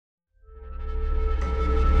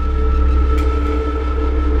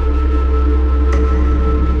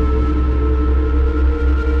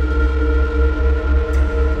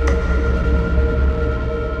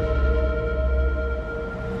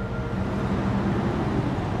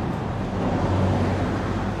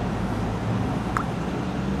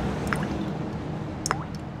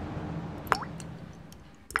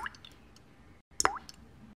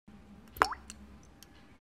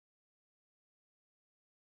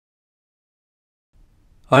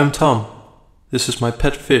I'm Tom. This is my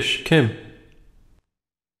pet fish, Kim.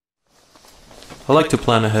 I like to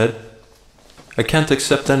plan ahead. I can't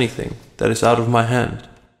accept anything that is out of my hand,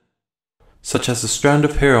 such as a strand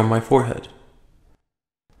of hair on my forehead.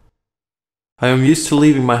 I am used to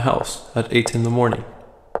leaving my house at 8 in the morning.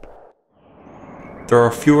 There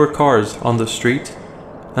are fewer cars on the street,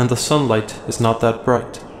 and the sunlight is not that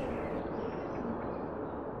bright.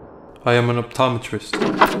 I am an optometrist.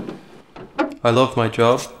 I love my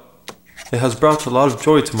job. It has brought a lot of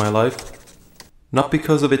joy to my life, not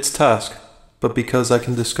because of its task, but because I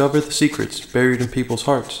can discover the secrets buried in people's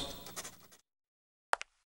hearts.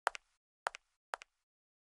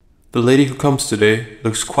 The lady who comes today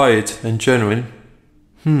looks quiet and genuine.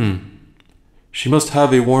 She must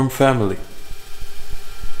have a warm family.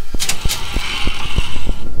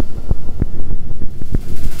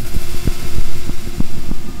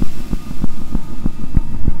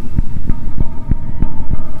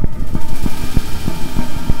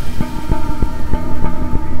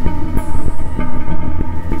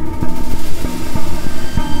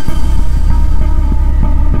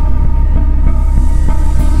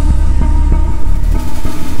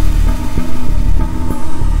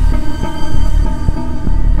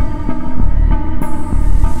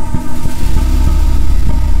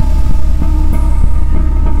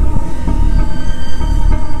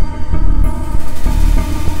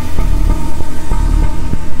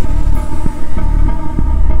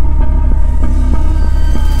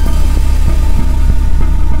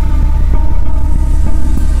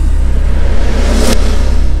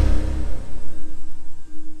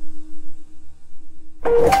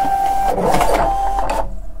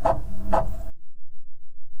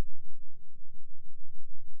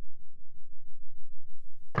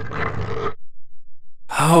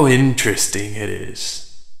 How interesting it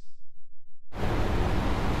is.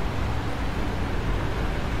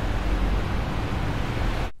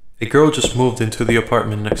 A girl just moved into the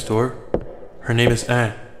apartment next door. Her name is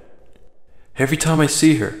Ann. Every time I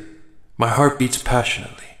see her, my heart beats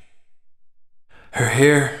passionately. Her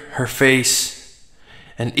hair, her face,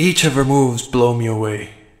 and each of her moves blow me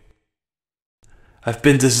away. I've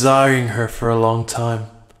been desiring her for a long time,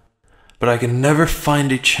 but I can never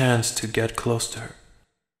find a chance to get close to her.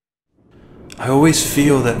 I always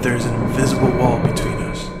feel that there's an invisible wall between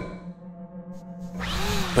us.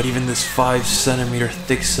 But even this 5-centimeter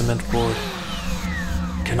thick cement board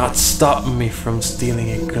cannot stop me from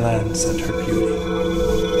stealing a glance at her beauty.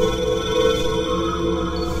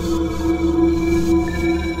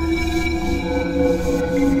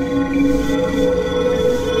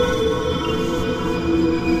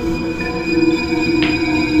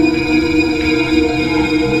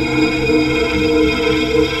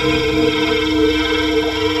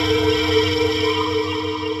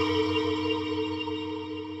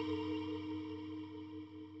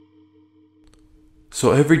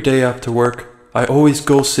 So every day after work, I always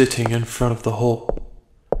go sitting in front of the hole,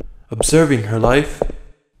 observing her life,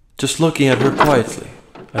 just looking at her quietly,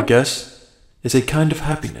 I guess, is a kind of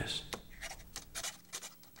happiness.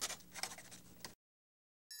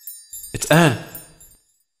 It's Ann.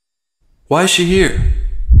 Why is she here?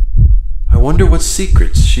 I wonder what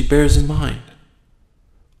secrets she bears in mind.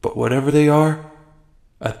 But whatever they are,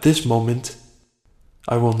 at this moment,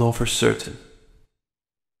 I will know for certain.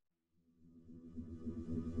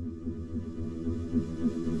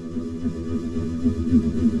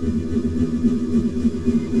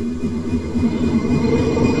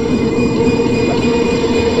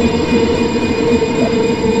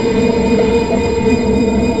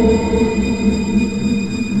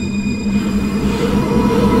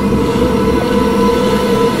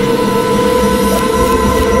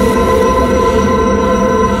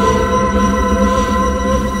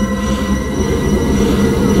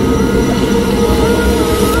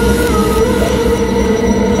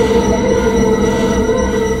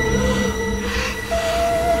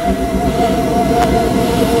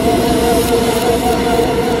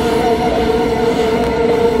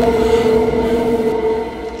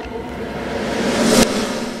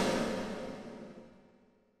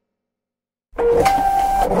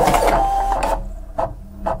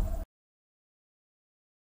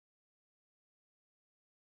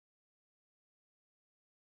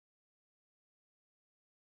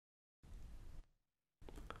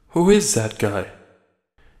 Who is that guy?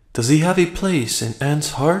 Does he have a place in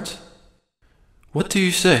Ann's heart? What do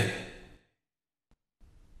you say?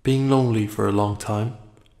 Being lonely for a long time,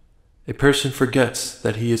 a person forgets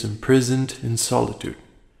that he is imprisoned in solitude.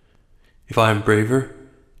 If I am braver,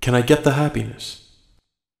 can I get the happiness?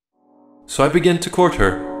 So I begin to court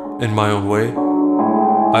her, in my own way.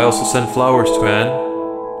 I also send flowers to Ann,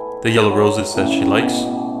 the yellow roses that she likes.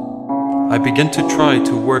 I begin to try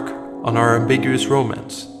to work on our ambiguous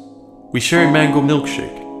romance. We share a mango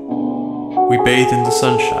milkshake. We bathe in the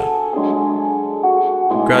sunshine.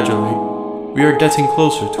 Gradually, we are getting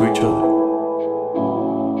closer to each other.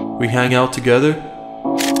 We hang out together,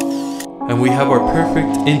 and we have our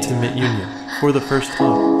perfect intimate union for the first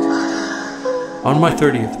time. On my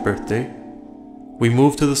 30th birthday, we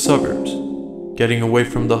moved to the suburbs, getting away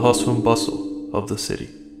from the hustle and bustle of the city.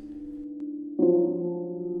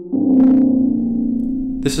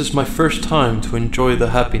 This is my first time to enjoy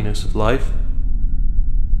the happiness of life.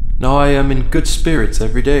 Now I am in good spirits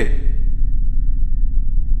every day.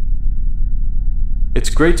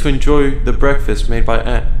 It's great to enjoy the breakfast made by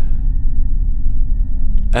Ann.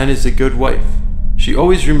 Ann is a good wife. She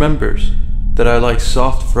always remembers that I like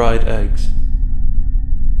soft fried eggs.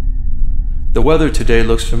 The weather today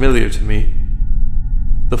looks familiar to me.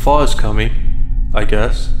 The fall is coming, I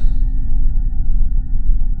guess.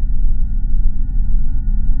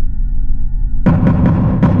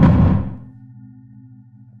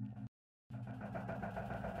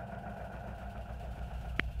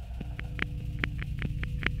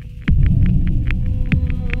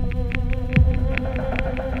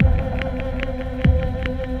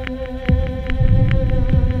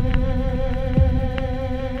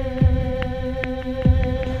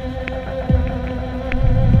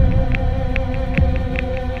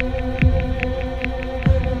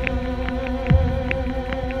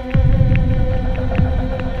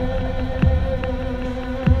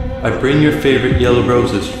 I bring your favorite yellow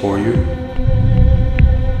roses for you.